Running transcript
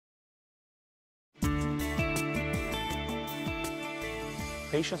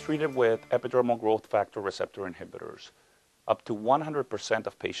patients treated with epidermal growth factor receptor inhibitors, up to 100%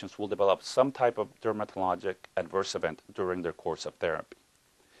 of patients will develop some type of dermatologic adverse event during their course of therapy.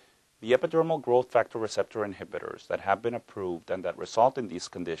 The epidermal growth factor receptor inhibitors that have been approved and that result in these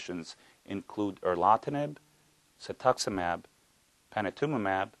conditions include erlotinib, cetuximab,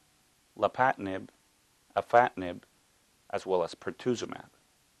 panitumumab, lapatinib, afatinib, as well as pertuzumab.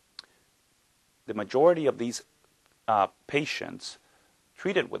 The majority of these patients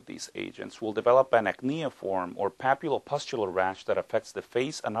treated with these agents will develop an acneiform or papulopustular rash that affects the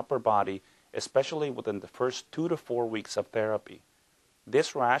face and upper body, especially within the first 2 to 4 weeks of therapy.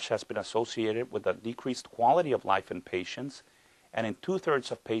 This rash has been associated with a decreased quality of life in patients, and in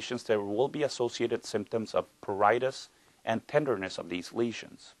 2/3 of patients there will be associated symptoms of pruritus and tenderness of these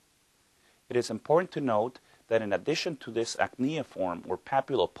lesions. It is important to note that in addition to this acneiform or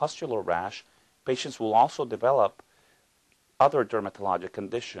papulopustular rash, patients will also develop other dermatologic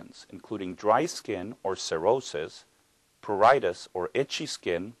conditions, including dry skin or cirrhosis, pruritus or itchy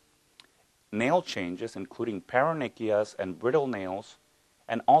skin, nail changes, including paronychias and brittle nails,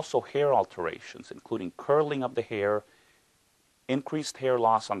 and also hair alterations, including curling of the hair, increased hair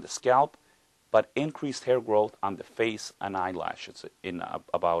loss on the scalp, but increased hair growth on the face and eyelashes in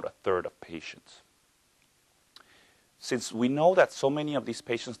about 1/3 of patients. Since we know that so many of these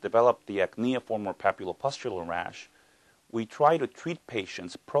patients develop the acneiform or papulopustular rash, we try to treat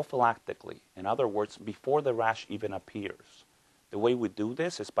patients prophylactically, in other words, before the rash even appears. The way we do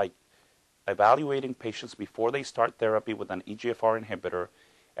this is by evaluating patients before they start therapy with an EGFR inhibitor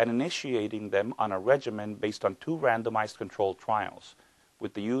and initiating them on a regimen based on 2 randomized controlled trials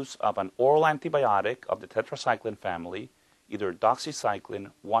with the use of an oral antibiotic of the tetracycline family, either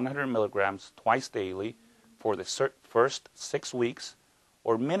doxycycline 100 milligrams twice daily for the first 6 weeks,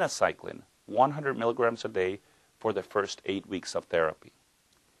 or minocycline 100 milligrams a day for the first 8 weeks of therapy.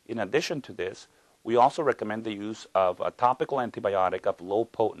 In addition to this, we also recommend the use of a topical antibiotic of low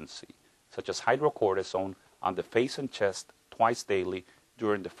potency, such as hydrocortisone, on the face and chest twice daily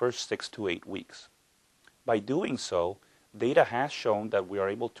during the first 6 to 8 weeks. By doing so, data has shown that we are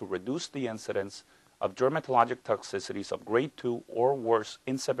able to reduce the incidence of dermatologic toxicities of grade 2 or worse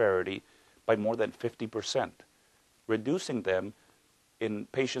in severity by more than 50%, reducing them in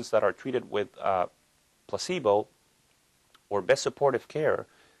patients that are treated with placebo or best supportive care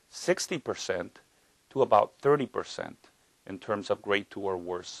 60% to about 30% in terms of grade 2 or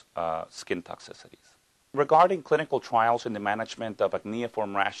worse skin toxicities. Regarding clinical trials in the management of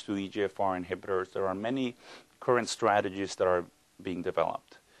acneiform rash through EGFR inhibitors, there are many current strategies that are being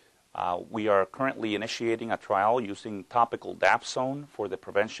developed. We are currently initiating a trial using topical dapsone for the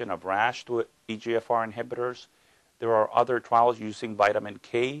prevention of rash through EGFR inhibitors. There are other trials using vitamin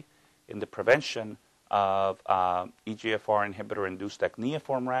K in the prevention of EGFR inhibitor-induced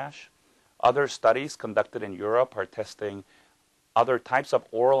acneiform rash. Other studies conducted in Europe are testing other types of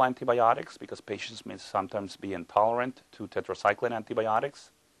oral antibiotics because patients may sometimes be intolerant to tetracycline antibiotics.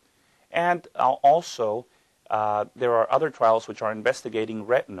 And also, there are other trials which are investigating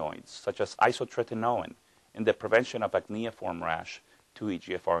retinoids, such as isotretinoin, in the prevention of acneiform rash to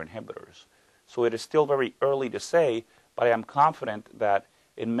EGFR inhibitors. So it is still very early to say, but I am confident that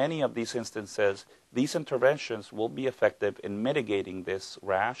in many of these instances, these interventions will be effective in mitigating this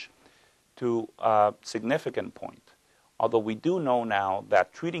rash to a significant point. Although we do know now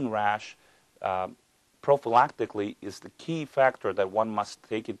that treating rash prophylactically is the key factor that one must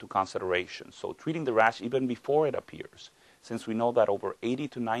take into consideration. So treating the rash even before it appears, since we know that over 80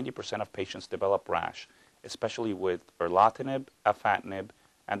 to 90% of patients develop rash, especially with erlotinib, afatinib,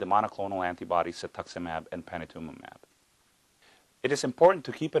 and the monoclonal antibodies cetuximab and panitumumab. It is important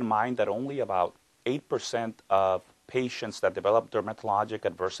to keep in mind that only about 8% of patients that develop dermatologic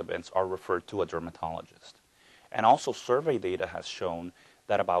adverse events are referred to a dermatologist. And also survey data has shown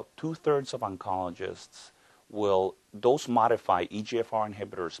that about 2/3 of oncologists will dose modify EGFR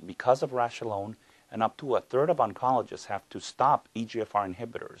inhibitors because of rash alone, and up to 1/3 of oncologists have to stop EGFR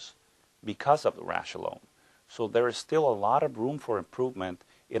inhibitors because of the rash alone. So there is still a lot of room for improvement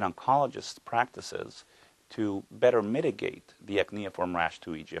in oncologists' practices to better mitigate the acneiform rash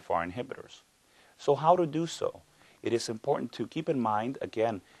to EGFR inhibitors. So how to do so? It is important to keep in mind,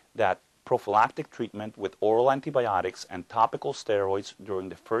 again, that prophylactic treatment with oral antibiotics and topical steroids during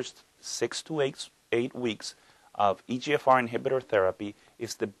the first 6 to 8 weeks of EGFR inhibitor therapy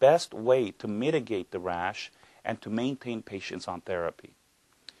is the best way to mitigate the rash and to maintain patients on therapy.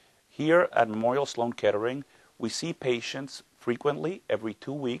 Here at Memorial Sloan-Kettering, we see patients frequently every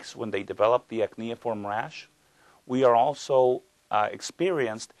 2 weeks when they develop the acneiform rash. We are also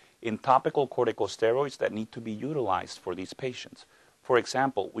experienced in topical corticosteroids that need to be utilized for these patients. For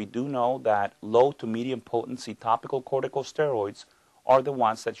example, we do know that low to medium potency topical corticosteroids are the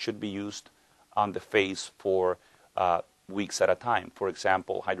ones that should be used on the face for weeks at a time. For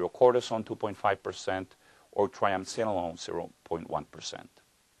example, hydrocortisone 2.5% or triamcinolone 0.1%.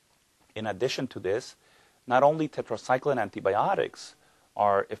 In addition to this, not only tetracycline antibiotics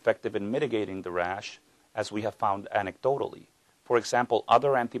are effective in mitigating the rash, as we have found anecdotally. For example,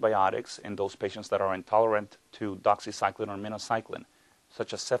 other antibiotics in those patients that are intolerant to doxycycline or minocycline,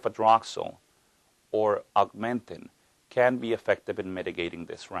 such as cefadroxil or augmentin, can be effective in mitigating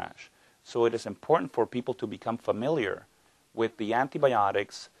this rash. So it is important for people to become familiar with the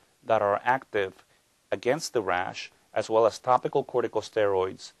antibiotics that are active against the rash, as well as topical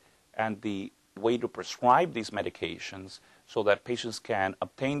corticosteroids, and the way to prescribe these medications so that patients can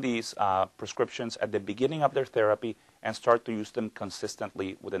obtain these prescriptions at the beginning of their therapy and start to use them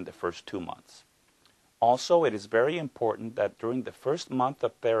consistently within the first 2 months. Also, it is very important that during the first month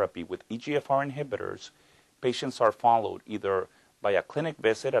of therapy with EGFR inhibitors, patients are followed either by a clinic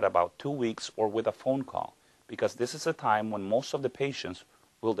visit at about 2 weeks or with a phone call, because this is a time when most of the patients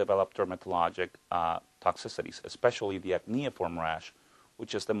will develop dermatologic toxicities, especially the acneiform rash,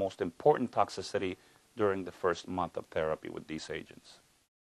 which is the most important toxicity during the first month of therapy with these agents.